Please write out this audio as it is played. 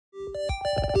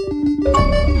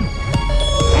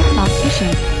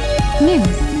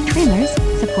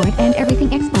report and everything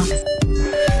Xbox.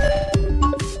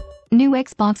 New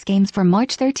Xbox games for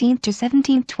March 13th to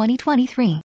 17th,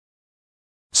 2023.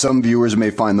 Some viewers may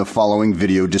find the following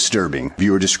video disturbing.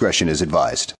 Viewer discretion is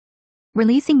advised.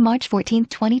 Releasing March 14th,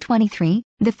 2023,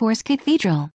 The Forest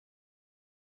Cathedral.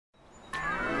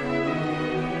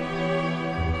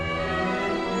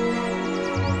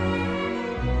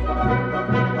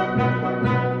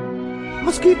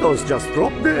 Mosquitoes just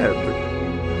dropped dead.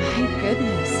 My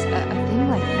goodness, a thing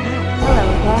like that. Hello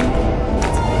again.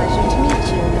 It's a pleasure to meet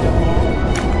you, little man.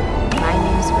 My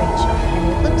name's Rachel, and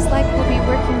it looks like we'll be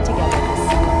working together this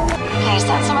summer. Can you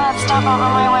send some of that stuff over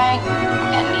my way?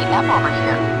 I'm getting eaten up over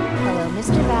here. Hello,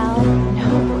 Mr. Val.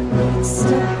 No, it's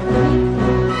still happening.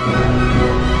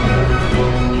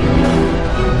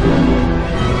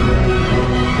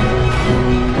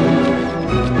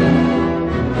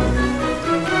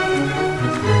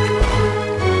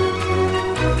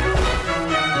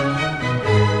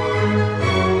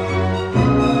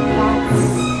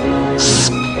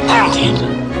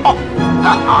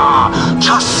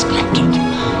 Just splendid.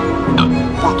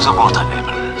 Want the water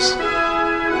levels?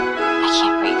 I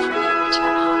can't wait for you to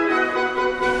return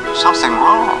home. Something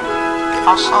wrong?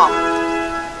 How so?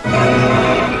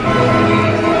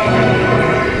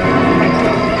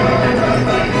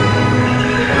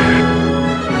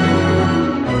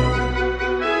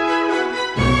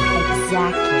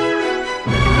 Exactly.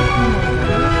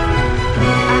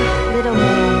 Ah, little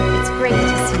man, it's great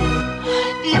to see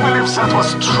you. Even if that was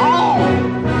true,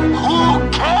 who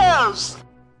cares?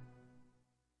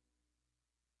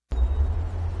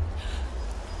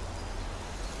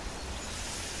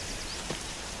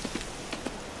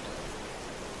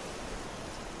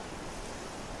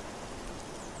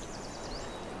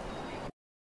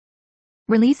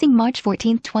 Releasing March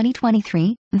 14th,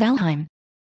 2023, Valheim.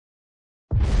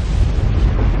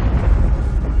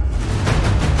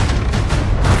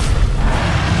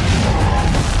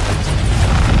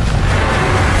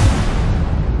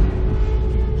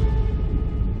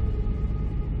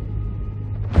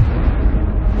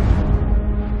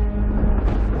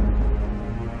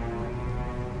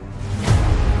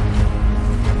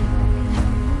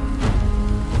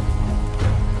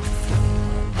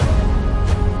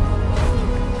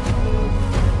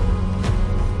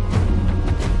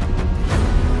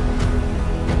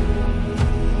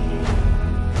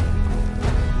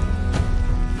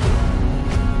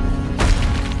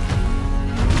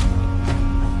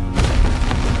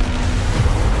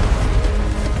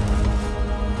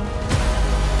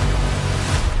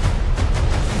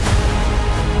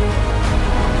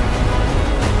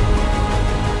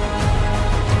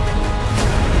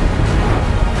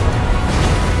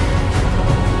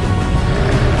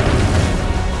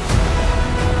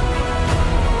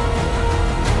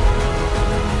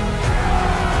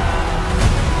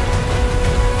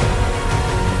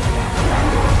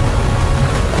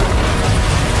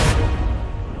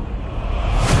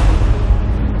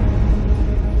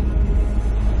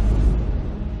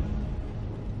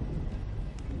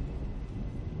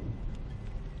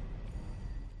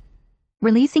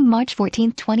 Releasing March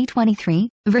 14th, 2023,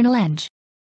 Vernal Edge.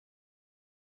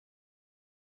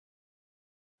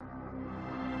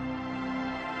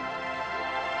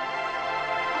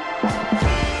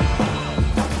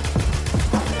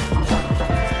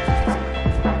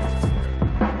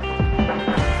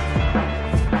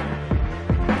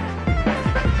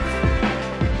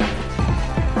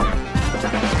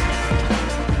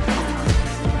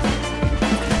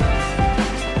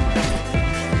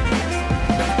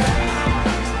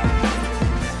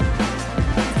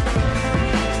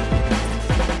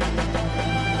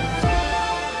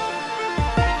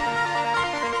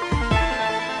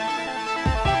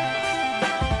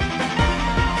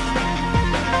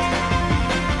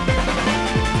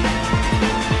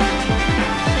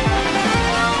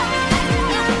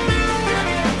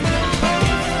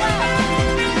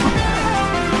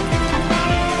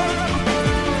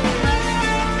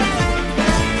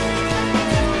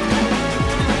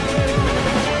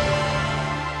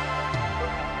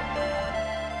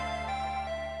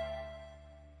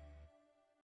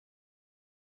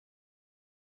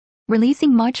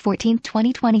 Releasing March 14th,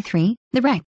 2023, The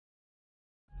Wreck.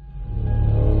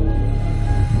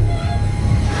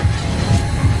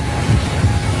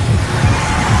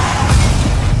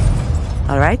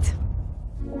 All right?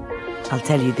 I'll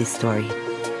tell you this story.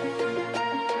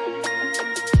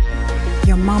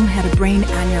 Your mom had a brain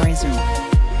aneurysm.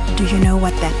 Do you know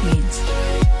what that means?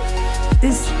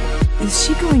 Is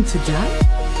she going to die?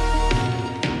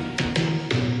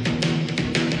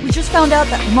 We just found out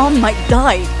that Mom might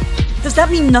die. Does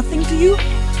that mean nothing to you?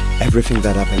 Everything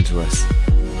that happened to us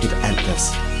It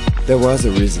enters. There was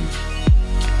a reason.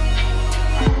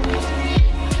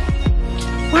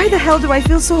 Why the hell do I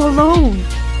feel so alone?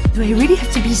 Do I really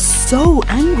have to be so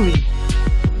angry?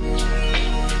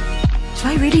 Do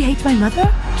I really hate my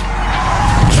mother?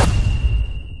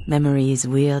 Memory is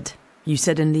weird. You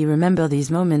suddenly remember these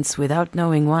moments without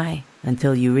knowing why,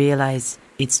 until you realize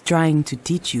it's trying to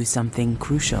teach you something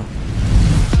crucial.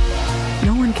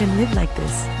 No one can live like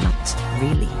this, not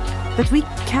really. But we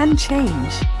can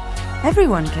change.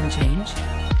 Everyone can change.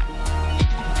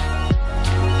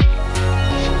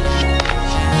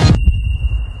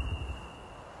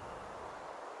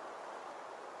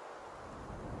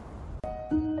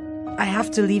 I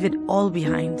have to leave it all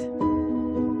behind.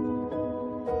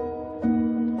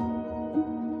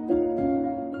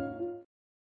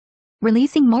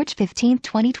 Releasing March 15,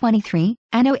 2023,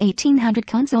 Anno 1800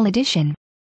 Console Edition.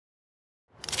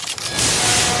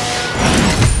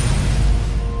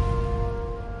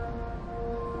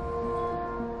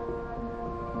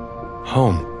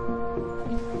 Home.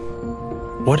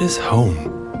 What is home?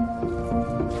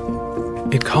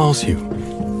 It calls you.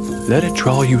 Let it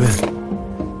draw you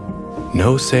in.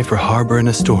 No safer harbor in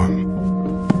a storm.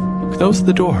 Close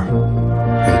the door.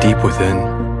 And deep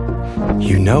within,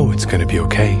 you know it's gonna be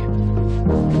okay.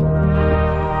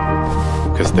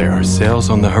 'Cause there are sails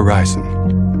on the horizon.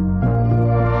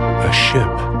 A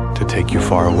ship to take you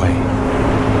far away.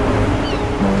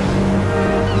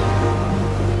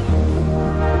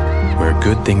 Where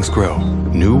good things grow,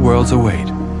 new worlds await.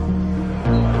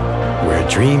 Where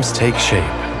dreams take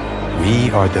shape,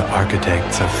 we are the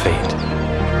architects of fate.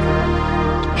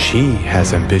 She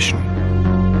has ambition.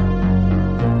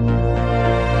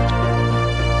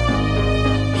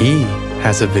 He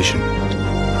has a vision.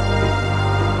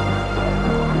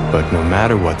 But no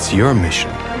matter what's your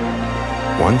mission,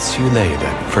 once you lay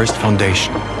that first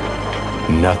foundation,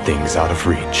 nothing's out of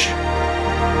reach.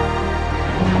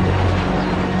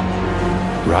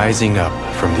 Rising up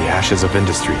from the ashes of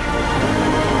industry,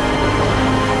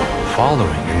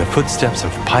 following in the footsteps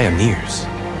of pioneers,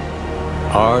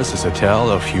 ours is a tale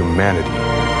of humanity,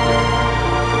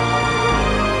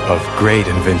 of great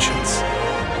inventions,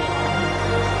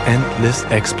 endless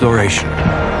exploration.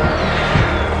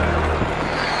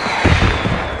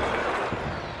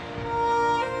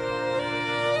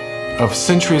 Of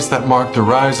centuries that mark the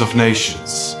rise of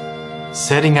nations,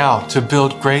 setting out to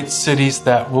build great cities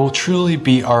that will truly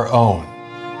be our own,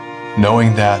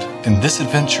 knowing that in this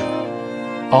adventure,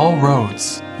 all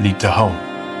roads lead to home.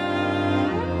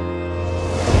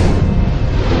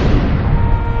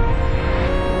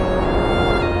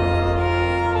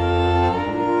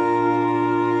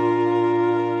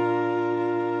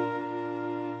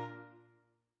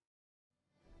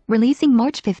 Releasing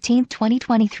March 15,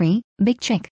 2023,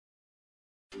 BigChick.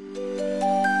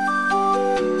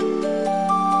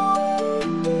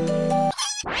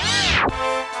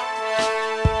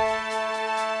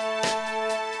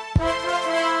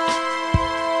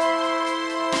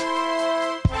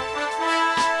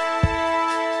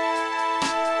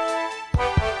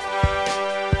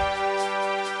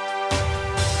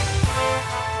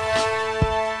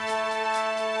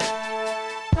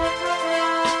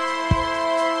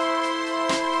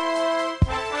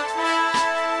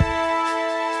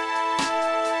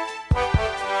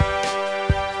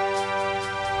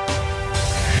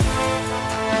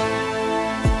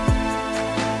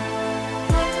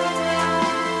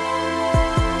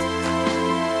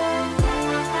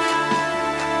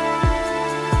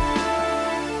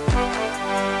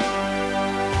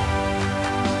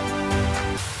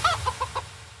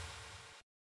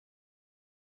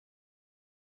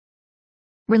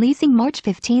 Releasing March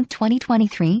 15,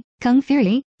 2023, Kung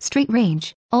Fury, Street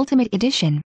Rage, Ultimate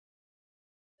Edition.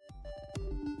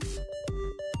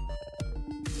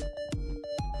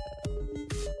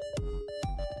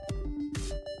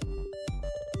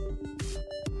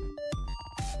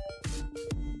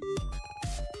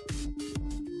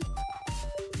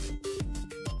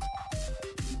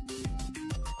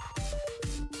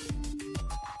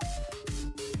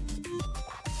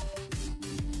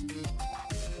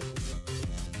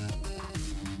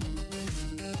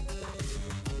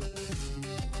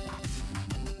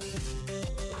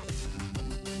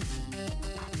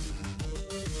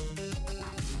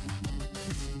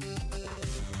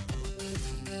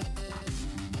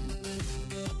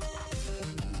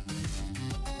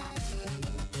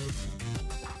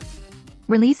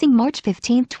 Releasing March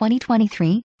 15,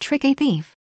 2023, Trick a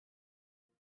Thief.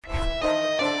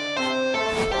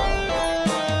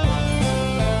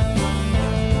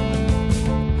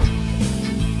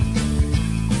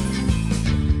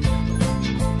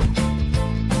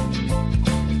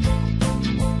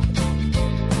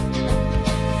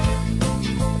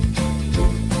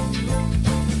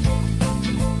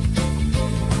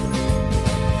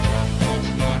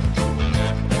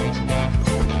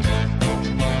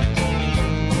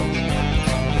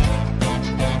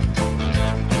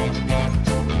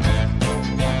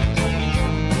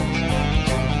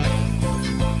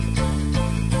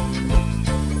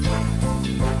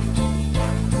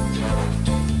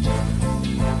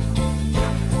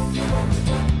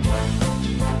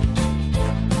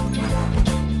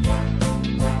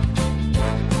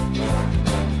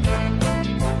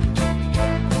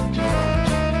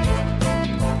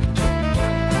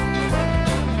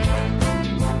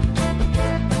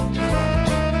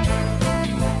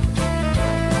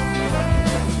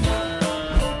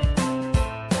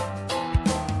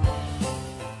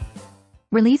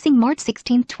 Releasing March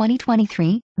 16,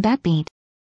 2023, Backbeat.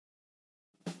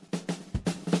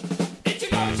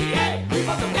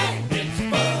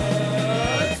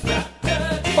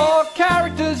 Four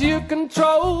characters you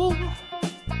control.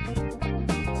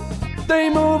 They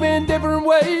move in different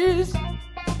ways.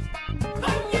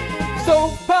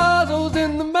 So puzzles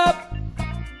in the map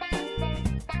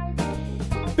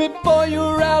before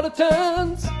you're out of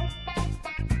turns.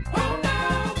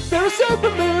 There are super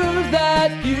moves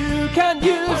that you can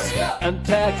use, and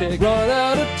tactics run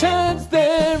out of turns,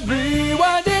 then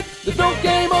rewind it. There's no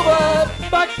game over.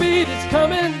 Backbeat is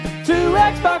coming to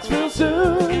Xbox real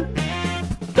soon.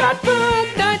 That fun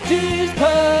 90s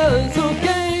puzzle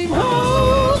game. Oh.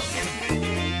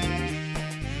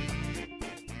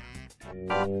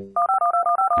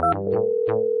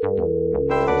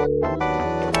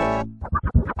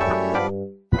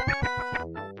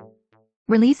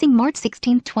 Releasing March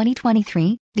 16,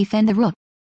 2023, Defend the Rook.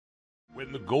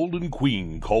 When the Golden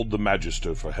Queen called the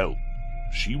Magister for help,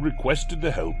 she requested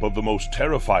the help of the most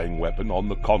terrifying weapon on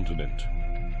the continent,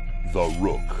 the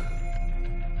Rook.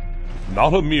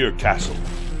 Not a mere castle,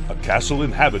 a castle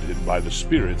inhabited by the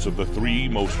spirits of the three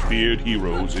most feared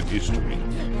heroes in history.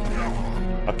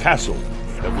 A castle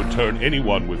that would turn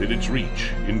anyone within its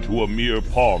reach into a mere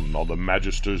pawn on the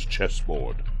Magister's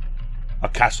chessboard. A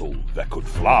castle that could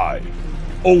fly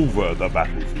over the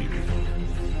battlefield.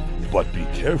 But be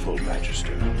careful,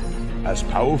 Magister. As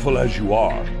powerful as you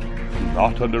are, do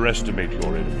not underestimate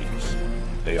your enemies.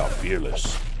 They are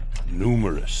fearless,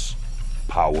 numerous,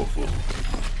 powerful.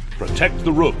 Protect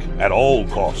the Rook at all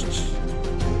costs.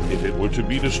 If it were to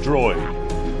be destroyed,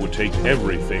 it would take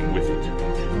everything with it.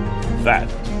 That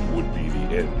would be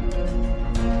the end.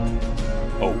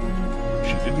 Oh,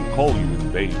 she didn't call you in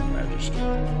vain,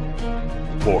 Magister.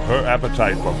 For her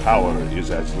appetite for power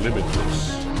is as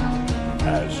limitless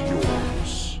as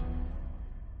yours.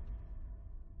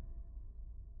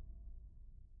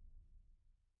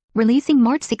 Releasing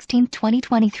March 16,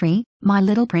 2023, My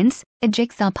Little Prince, a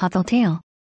Jigsaw Puzzle Tale.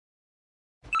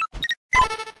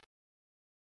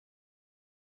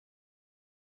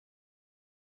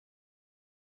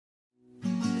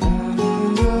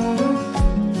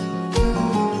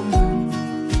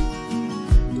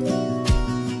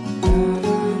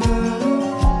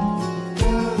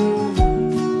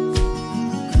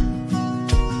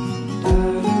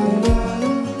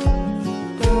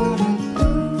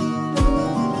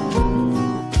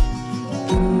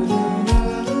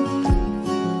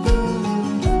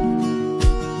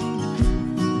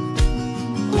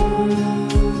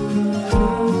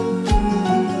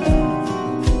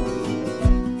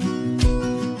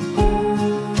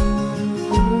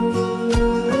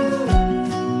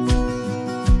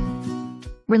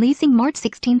 Releasing March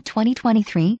 16,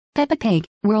 2023, Peppa Pig,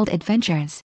 World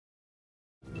Adventures.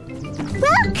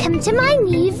 Welcome to my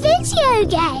new video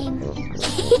game!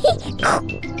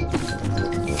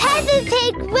 Peppa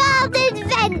Pig World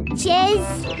Adventures!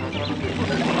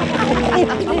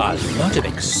 A lot of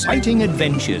exciting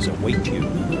adventures await you.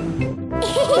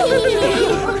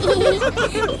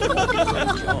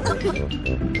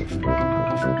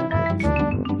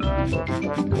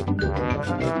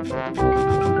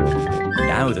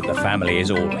 Now that the family is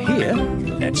all here,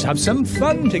 let's have some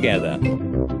fun together.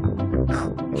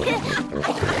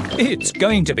 It's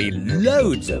going to be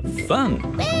loads of fun.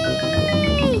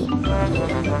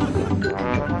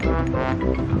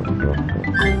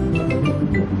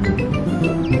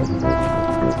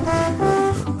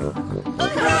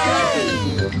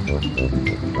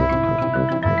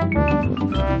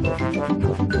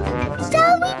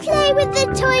 Shall we play with the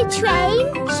toy train?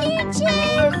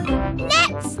 Choo-choo!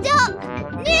 Next stop,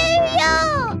 New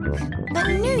York! But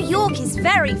New York is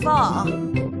very far.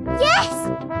 Yes,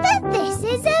 but this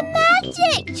is a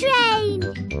magic train!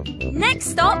 Next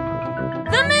stop,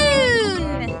 the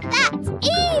moon! That's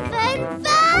even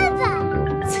further!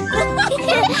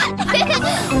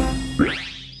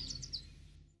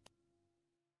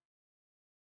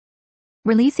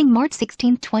 Releasing March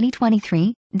 16,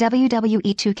 2023,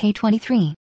 WWE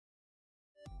 2K23.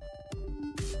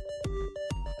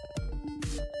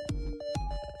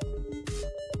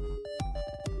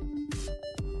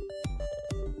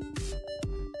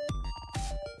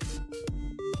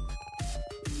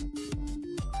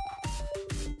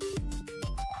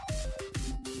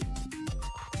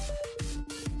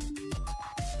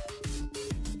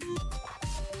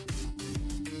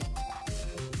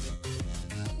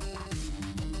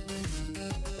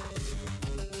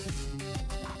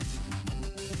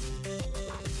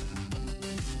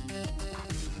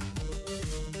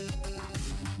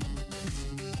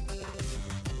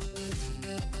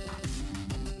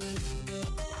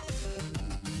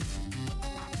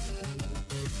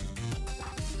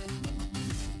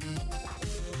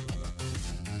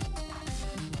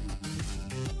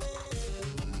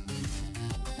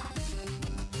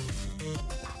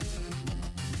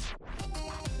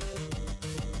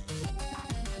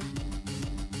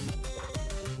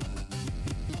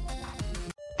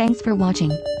 Thanks for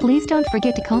watching. Please don't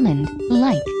forget to comment,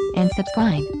 like, and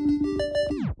subscribe.